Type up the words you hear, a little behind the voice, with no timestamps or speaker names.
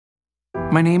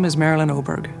My name is Marilyn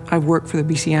Oberg. I've worked for the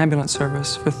BC Ambulance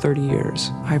Service for 30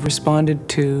 years. I've responded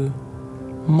to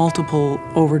multiple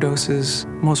overdoses,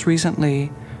 most recently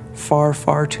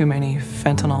far too many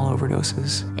fentanyl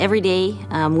overdoses. Every day,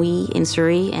 we in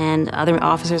Surrey and other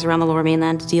officers around the Lower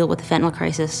Mainland deal with the fentanyl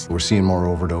crisis. We're seeing more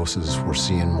overdoses. We're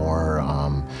seeing more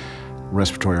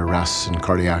respiratory arrests and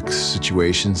cardiac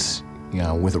situations,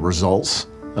 with the results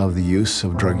of the use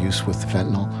of drug use with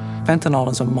fentanyl.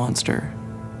 Fentanyl is a monster.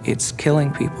 It's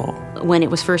killing people. When it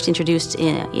was first introduced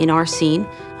in our scene,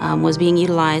 was being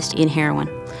utilized in heroin,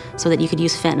 so that you could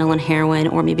use fentanyl and heroin,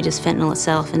 or maybe just fentanyl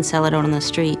itself and sell it out on the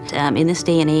street. In this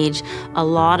day and age, a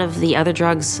lot of the other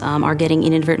drugs are getting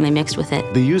inadvertently mixed with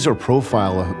it. The user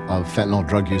profile of fentanyl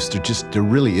drug use, there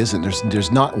really isn't.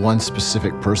 There's not one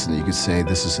specific person that you could say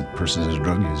this is a person who's a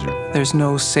drug user. There's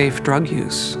no safe drug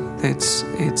use.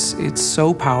 It's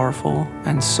so powerful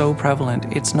and so prevalent.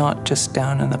 It's not just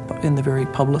down in the very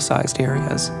publicized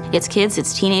areas. It's kids,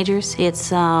 it's teenagers, it's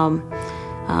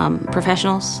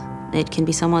professionals. It can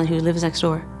be someone who lives next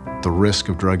door. The risk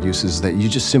of drug use is that you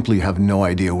just simply have no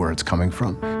idea where it's coming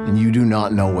from, and you do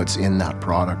not know what's in that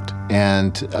product.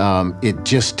 And it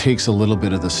just takes a little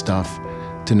bit of the stuff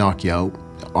to knock you out.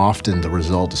 Often the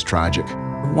result is tragic.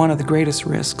 One of the greatest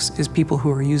risks is people who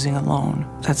are using alone.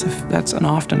 That's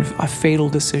often a fatal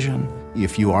decision.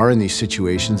 If you are in these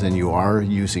situations and you are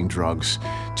using drugs,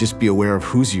 just be aware of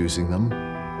who's using them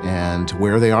and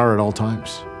where they are at all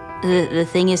times. The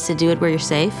thing is to do it where you're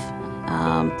safe.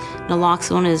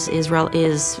 Naloxone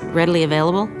is readily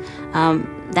available.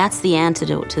 That's the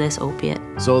antidote to this opiate.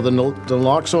 So the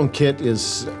Naloxone kit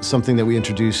is something that we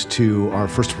introduced to our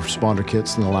first responder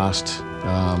kits in the last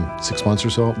 6 months or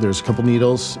so. There's a couple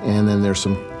needles, and then there's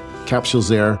some capsules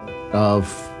there of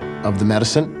the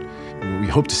medicine. What we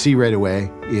hope to see right away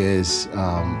is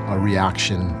a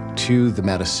reaction to the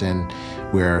medicine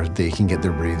where they can get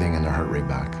their breathing and their heart rate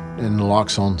back. And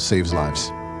Naloxone saves lives.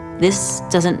 This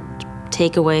doesn't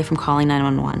take away from calling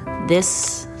 911.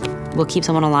 This will keep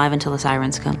someone alive until the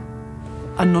sirens come.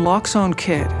 A Naloxone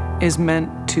kit is meant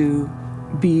to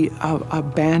be a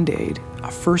Band-Aid, a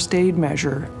first aid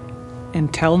measure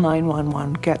until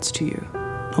 911 gets to you.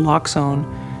 Naloxone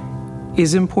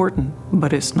is important,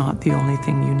 but it's not the only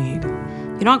thing you need.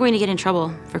 You're not going to get in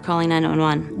trouble for calling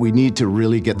 911. We need to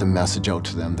really get the message out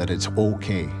to them that it's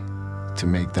okay to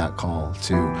make that call,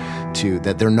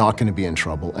 that they're not going to be in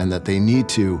trouble, and that they need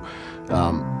to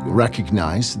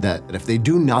recognize that if they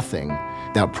do nothing,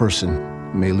 that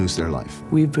person may lose their life.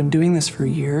 We've been doing this for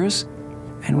years,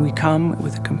 and we come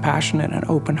with a compassionate and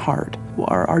open heart.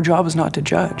 Our job is not to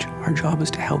judge. Our job is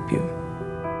to help you.